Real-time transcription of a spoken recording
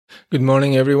Good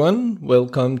morning, everyone.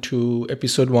 Welcome to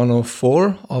episode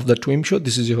 104 of the TWIM Show.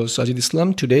 This is your host, Sajid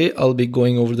Islam. Today, I'll be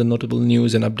going over the notable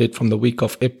news and update from the week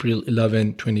of April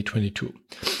 11, 2022.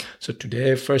 So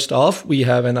today, first off, we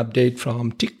have an update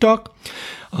from TikTok.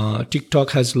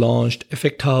 TikTok has launched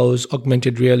Effect House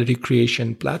augmented reality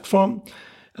creation platform.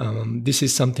 This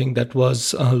is something that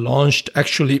was launched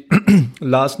actually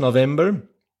last November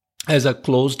as a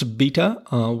closed beta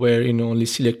where only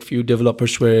select few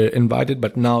developers were invited,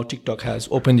 but now TikTok has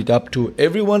opened it up to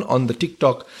everyone on the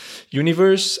TikTok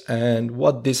universe. And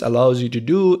what this allows you to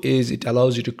do is it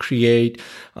allows you to create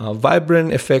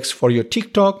vibrant effects for your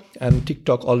TikTok. And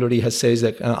TikTok already has says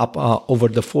that over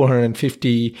the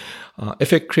 450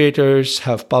 effect creators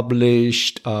have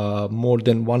published more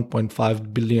than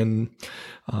 1.5 billion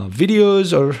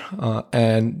videos,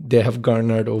 and they have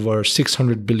garnered over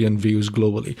 600 billion views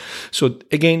globally. So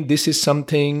again, this is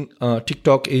something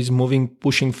TikTok is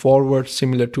pushing forward,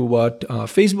 similar to what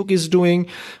Facebook is doing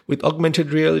with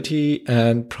augmented reality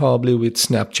and probably with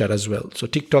Snapchat as well. So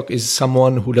TikTok is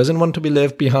someone who doesn't want to be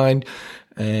left behind,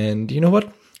 and you know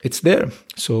what? It's there.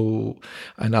 So,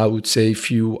 and I would say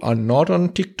if you are not on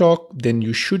TikTok, then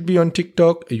you should be on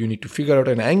TikTok. You need to figure out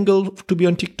an angle to be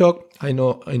on TikTok. I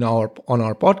know on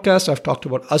our podcast, I've talked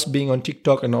about us being on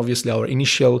TikTok, and obviously our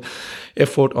initial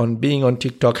effort on being on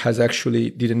TikTok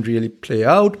didn't really play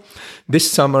out.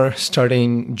 This summer,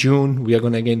 starting June, we are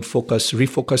going to again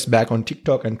refocus back on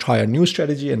TikTok and try a new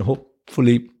strategy, and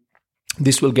hopefully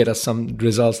this will get us some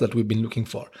results that we've been looking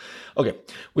for. Okay,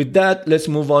 with that, let's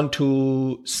move on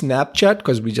to Snapchat,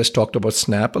 because we just talked about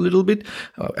Snap a little bit.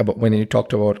 About when you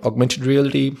talked about augmented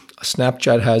reality,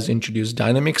 Snapchat has introduced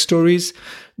Dynamic Stories.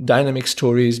 Dynamic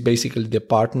Stories, basically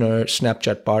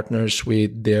Snapchat partners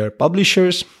with their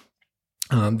publishers.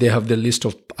 They have the list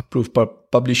of approved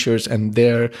publishers, and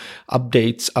their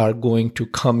updates are going to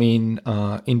come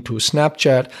into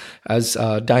Snapchat as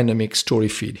a dynamic story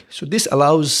feed. So this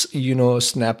allows,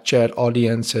 Snapchat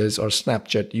audiences or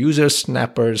Snapchat users,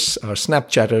 snappers or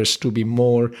Snapchatters to be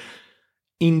more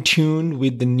in tune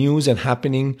with the news and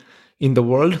happening in the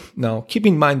world. Now, keep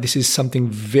in mind, this is something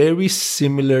very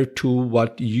similar to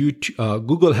what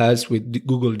Google has with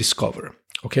Google Discover.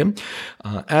 Okay.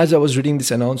 As I was reading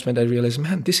this announcement, I realized,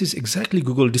 man, this is exactly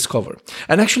Google Discover.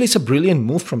 And actually, it's a brilliant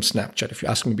move from Snapchat, if you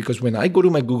ask me, because when I go to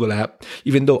my Google app,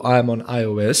 even though I am on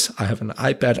iOS, I have an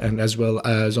iPad, and as well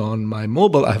as on my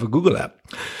mobile, I have a Google app.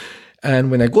 And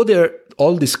when I go there,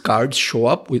 all these cards show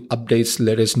up with updates,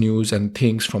 latest news, and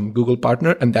things from Google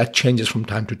partner, and that changes from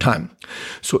time to time.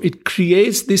 So it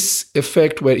creates this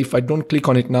effect where if I don't click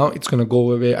on it now, it's going to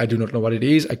go away. I do not know what it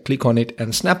is. I click on it,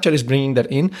 and Snapchat is bringing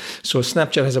that in. So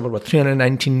Snapchat has about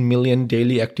 319 million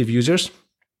daily active users.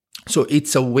 So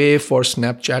it's a way for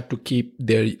Snapchat to keep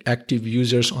their active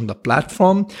users on the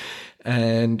platform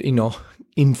and,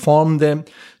 inform them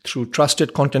through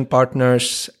trusted content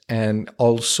partners, and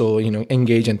also,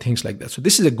 engage and things like that. So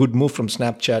this is a good move from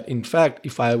Snapchat. In fact,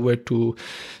 if I were to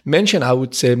mention, I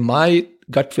would say my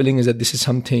gut feeling is that this is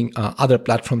something other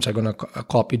platforms are going to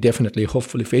copy, definitely,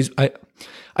 hopefully.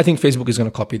 I think Facebook is going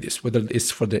to copy this, whether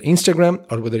it's for the Instagram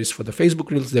or whether it's for the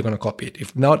Facebook Reels, they're going to copy it.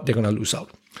 If not, they're going to lose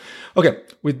out. Okay,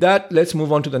 with that, let's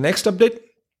move on to the next update.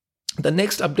 The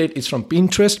next update is from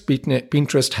Pinterest.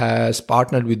 Pinterest has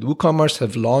partnered with WooCommerce,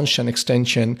 have launched an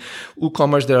extension.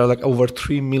 WooCommerce, there are over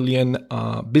 3 million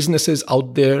businesses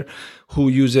out there who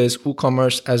uses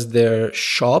WooCommerce as their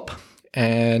shop.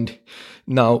 And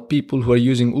now people who are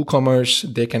using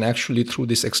WooCommerce, they can actually, through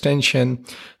this extension,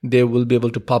 they will be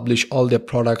able to publish all their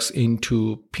products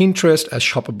into Pinterest as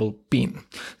shoppable pin.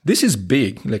 This is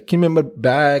big. Like, you remember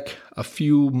back a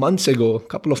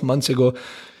couple of months ago,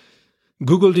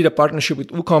 Google did a partnership with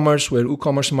WooCommerce where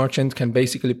WooCommerce merchants can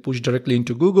basically push directly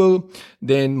into Google.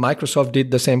 Then Microsoft did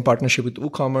the same partnership with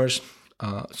WooCommerce.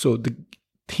 So the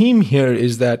theme here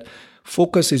is that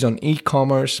focus is on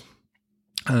e-commerce,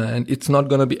 and it's not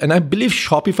going to be, and I believe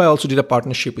Shopify also did a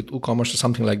partnership with WooCommerce or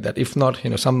something like that. If not,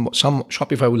 some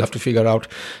Shopify will have to figure out,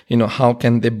 how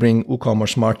can they bring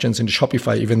WooCommerce merchants into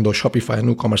Shopify, even though Shopify and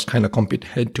WooCommerce kind of compete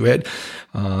head to head,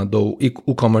 though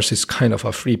WooCommerce is kind of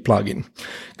a free plugin.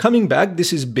 Coming back,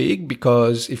 this is big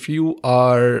because if you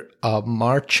are a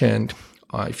merchant,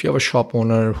 if you have a shop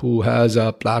owner who has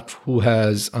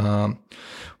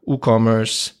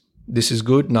WooCommerce, this is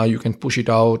good. Now you can push it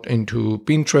out into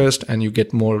Pinterest and you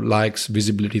get more likes,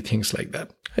 visibility, things like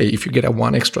that. Hey, if you get a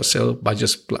one extra sale by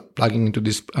just plugging into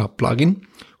this plugin,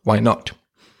 why not?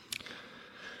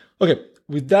 Okay,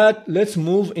 with that, let's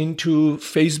move into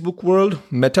Facebook world.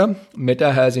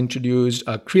 Meta has introduced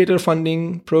creator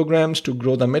funding programs to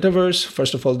grow the metaverse.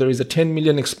 First of all, there is a 10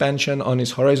 million expansion on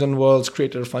its Horizon Worlds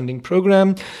creator funding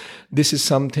program. This is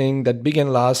something that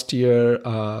began last year.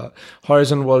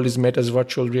 Horizon World is Meta's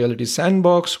virtual reality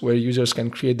sandbox where users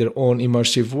can create their own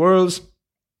immersive worlds.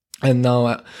 And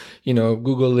now,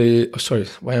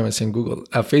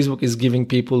 Facebook is giving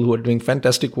people who are doing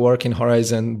fantastic work in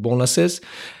Horizon bonuses.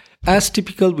 As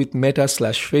typical with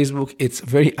Meta/Facebook, it's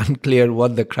very unclear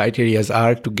what the criteria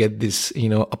are to get this,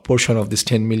 a portion of this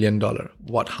 $10 million.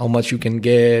 How much you can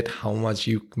get, how much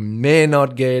you may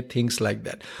not get, things like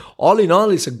that. All in all,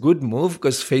 it's a good move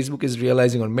because Facebook is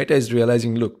realizing, or Meta is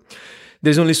realizing, look,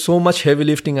 there's only so much heavy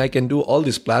lifting I can do. All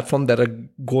these platforms that are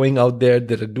going out there,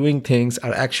 that are doing things,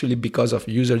 are actually because of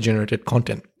user-generated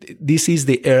content. This is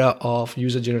the era of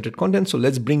user-generated content. So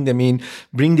let's bring them in,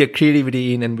 bring their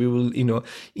creativity in, and we will,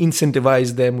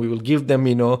 incentivize them. We will give them,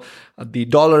 the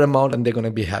dollar amount, and they're going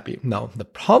to be happy. Now, the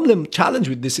challenge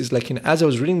with this is as I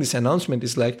was reading this announcement,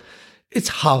 is it's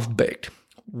half-baked.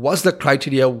 What's the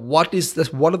criteria? What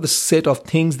are the set of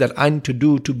things that I need to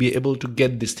do to be able to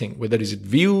get this thing? Whether is it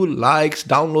view, likes,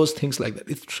 downloads, things like that.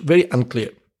 It's very unclear.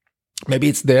 Maybe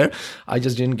it's there. I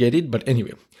just didn't get it. But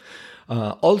anyway.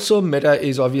 Also, Meta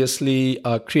is obviously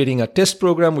creating a test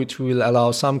program which will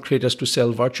allow some creators to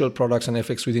sell virtual products and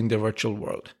effects within their virtual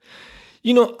world.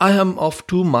 I am of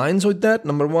two minds with that.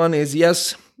 Number one is,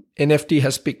 yes, NFT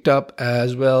has picked up,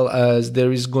 as well as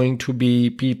there is going to be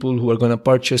people who are going to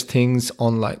purchase things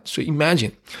online. So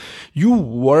imagine you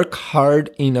work hard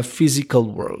in a physical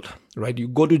world, right? You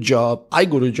go to job, I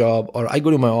go to job, or I go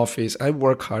to my office, I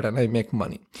work hard and I make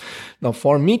money. Now,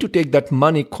 for me to take that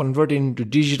money, convert it into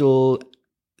digital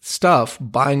stuff,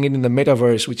 buying it in the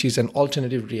metaverse, which is an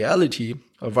alternative reality,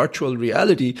 a virtual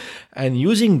reality, and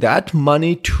using that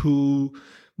money to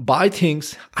buy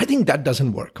things, I think that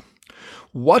doesn't work.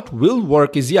 What will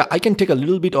work is, I can take a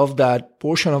little bit of that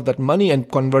portion of that money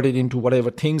and convert it into whatever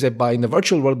things I buy in the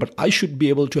virtual world, but I should be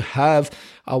able to have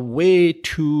a way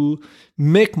to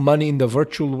make money in the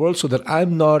virtual world so that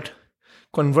I'm not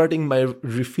converting my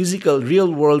physical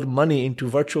real world money into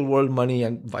virtual world money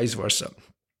and vice versa.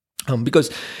 Because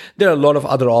there are a lot of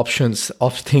other options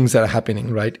of things that are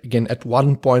happening, right? Again, at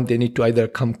one point, they need to either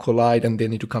collide and they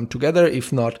need to come together.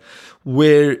 If not,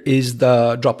 where is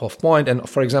the drop-off point? And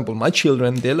for example, my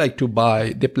children, they play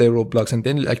Roblox, and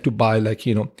they like to buy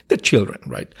they're children,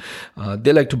 right?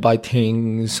 They like to buy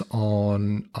things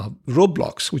on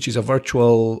Roblox, which is a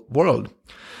virtual world.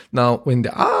 Now, when they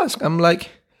ask, I'm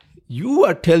like, you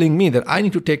are telling me that I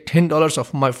need to take $10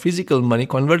 of my physical money,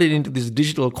 convert it into this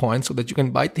digital coin so that you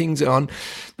can buy things on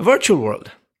the virtual world.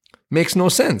 Makes no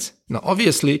sense. Now,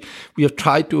 obviously, we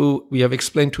have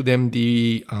explained to them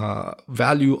the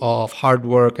value of hard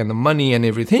work and the money and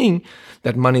everything.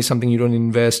 That money is something you don't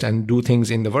invest and do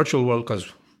things in the virtual world, because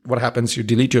what happens, you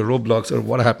delete your Roblox, or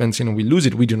what happens, we lose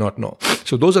it, we do not know.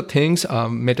 So those are things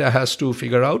Meta has to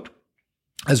figure out,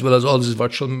 as well as all this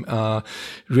virtual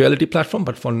reality platform.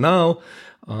 But for now,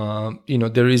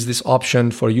 there is this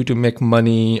option for you to make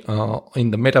money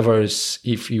in the metaverse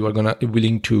if you are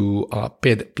willing to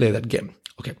play that game.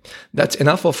 Okay, that's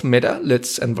enough of Meta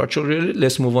and virtual reality.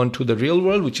 Let's move on to the real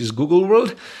world, which is Google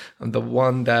World, the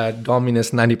one that dominates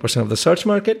 90% of the search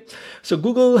market. So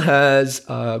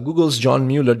Google's John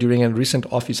Mueller during a recent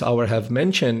office hour have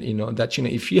mentioned, that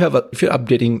if you're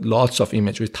updating lots of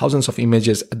images with thousands of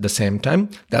images at the same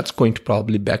time, that's going to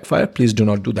probably backfire. Please do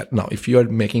not do that. Now, if you're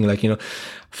making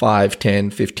 5, 10,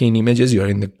 15 images, you're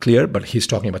in the clear, but he's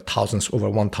talking about thousands, over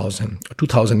 1,000 or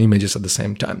 2,000 images at the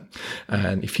same time.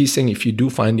 And if he's saying, if you do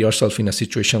find yourself in a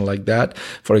situation like that,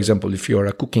 for example, if you're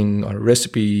a cooking or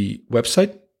recipe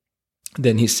website,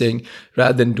 then he's saying,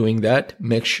 rather than doing that,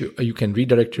 make sure you can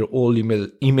redirect your old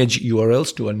image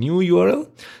URLs to a new URL.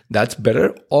 That's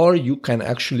better. Or you can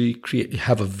actually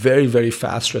have a very, very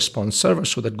fast response server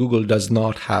so that Google does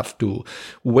not have to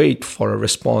wait for a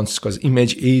response, because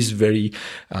image is very,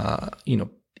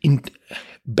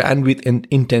 bandwidth and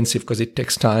intensive, because it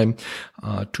takes time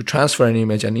to transfer an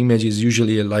image. An image is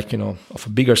usually of a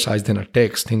bigger size than a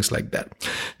text, things like that.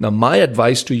 Now, my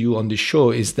advice to you on this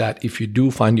show is that if you do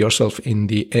find yourself in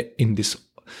this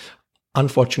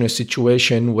unfortunate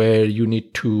situation where you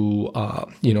need to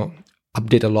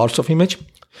update a lots of image,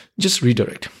 just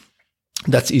redirect.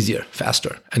 That's easier,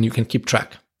 faster, and you can keep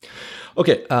track.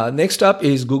 Okay, next up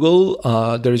is Google.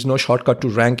 There is no shortcut to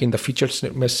rank in the featured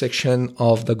section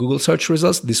of the Google search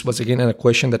results. This was again a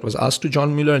question that was asked to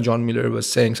John Mueller, and John Mueller was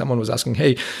saying, someone was asking,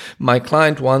 hey, my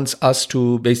client wants us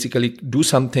to basically do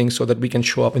something so that we can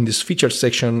show up in this featured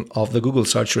section of the Google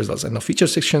search results. And the featured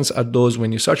sections are those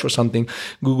when you search for something,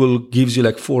 Google gives you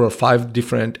like 4 or 5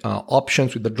 different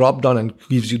options with the drop down and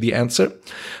gives you the answer.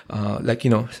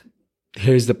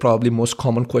 Here's the probably most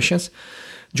common questions.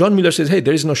 John Mueller says, hey,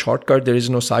 there is no shortcut. There is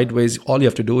no sideways. All you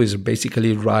have to do is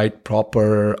basically write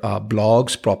proper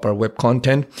blogs, proper web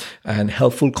content, and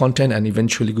helpful content. And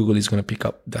eventually Google is going to pick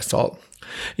up. That's all.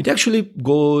 It actually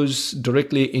goes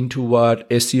directly into what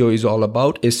SEO is all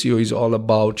about. SEO is all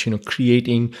about,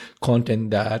 creating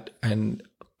content that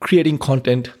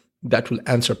will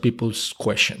answer people's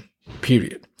question,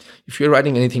 period. If you're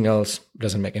writing anything else, it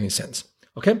doesn't make any sense.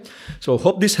 Okay, so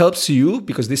hope this helps you,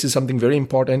 because this is something very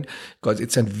important, because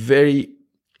it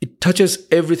touches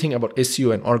everything about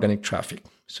SEO and organic traffic.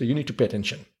 So you need to pay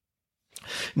attention.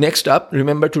 Next up,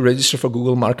 remember to register for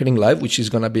Google Marketing Live, which is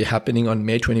going to be happening on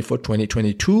May 24,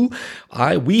 2022.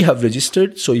 We have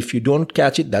registered, so if you don't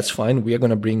catch it, that's fine. We are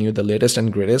going to bring you the latest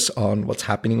and greatest on what's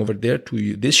happening over there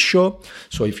to this show.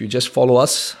 So if you just follow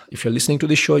us, if you're listening to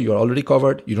this show, you're already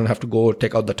covered. You don't have to go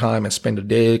take out the time and spend a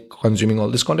day consuming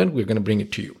all this content. We're going to bring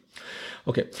it to you.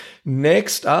 Okay,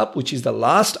 next up, which is the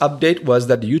last update, was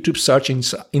that the YouTube Search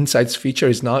Insights feature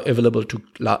is now available to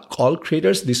all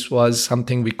creators. This was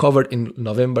something we covered in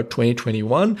November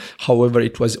 2021. However,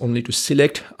 it was only to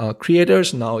select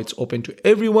creators. Now it's open to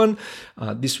everyone.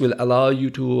 This will allow you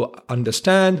to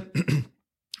understand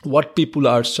what people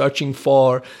are searching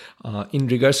for in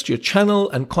regards to your channel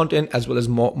and content, as well as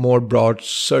more broad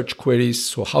search queries.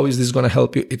 So how is this going to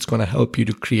help you? It's going to help you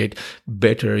to create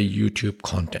better YouTube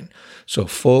content. So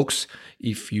folks,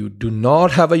 if you do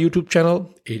not have a YouTube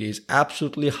channel, it is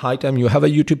absolutely high time you have a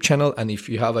YouTube channel. And if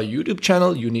you have a YouTube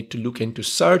channel, you need to look into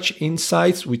Search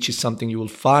Insights, which is something you will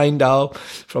find out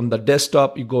from the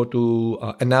desktop. You go to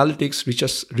Analytics, which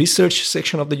is research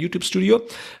section of the YouTube Studio,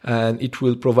 and it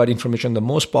will provide information on the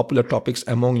most popular topics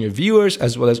among your viewers,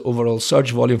 as well as overall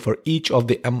search volume for each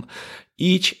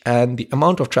and the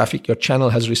amount of traffic your channel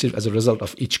has received as a result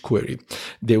of each query.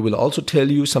 They will also tell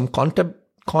you some content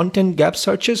gap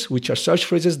searches, which are search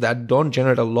phrases that don't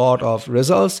generate a lot of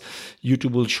results.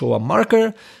 YouTube will show a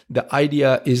marker. The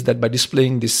idea is that by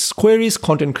displaying these queries,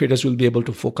 content creators will be able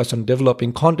to focus on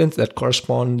developing content that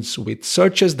corresponds with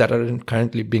searches that are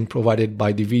currently being provided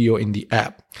by the video in the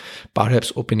app,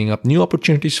 perhaps opening up new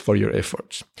opportunities for your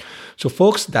efforts. So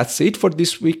folks, that's it for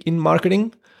this week in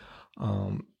marketing.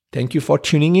 Thank you for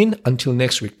tuning in. Until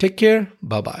next week, take care.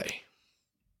 Bye-bye.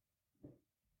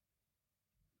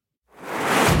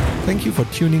 Thank you for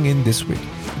tuning in this week.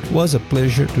 It was a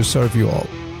pleasure to serve you all.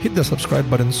 Hit the subscribe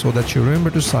button so that you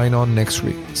remember to sign on next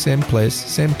week. Same place,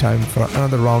 same time for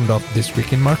another round of This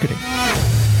Week in Marketing.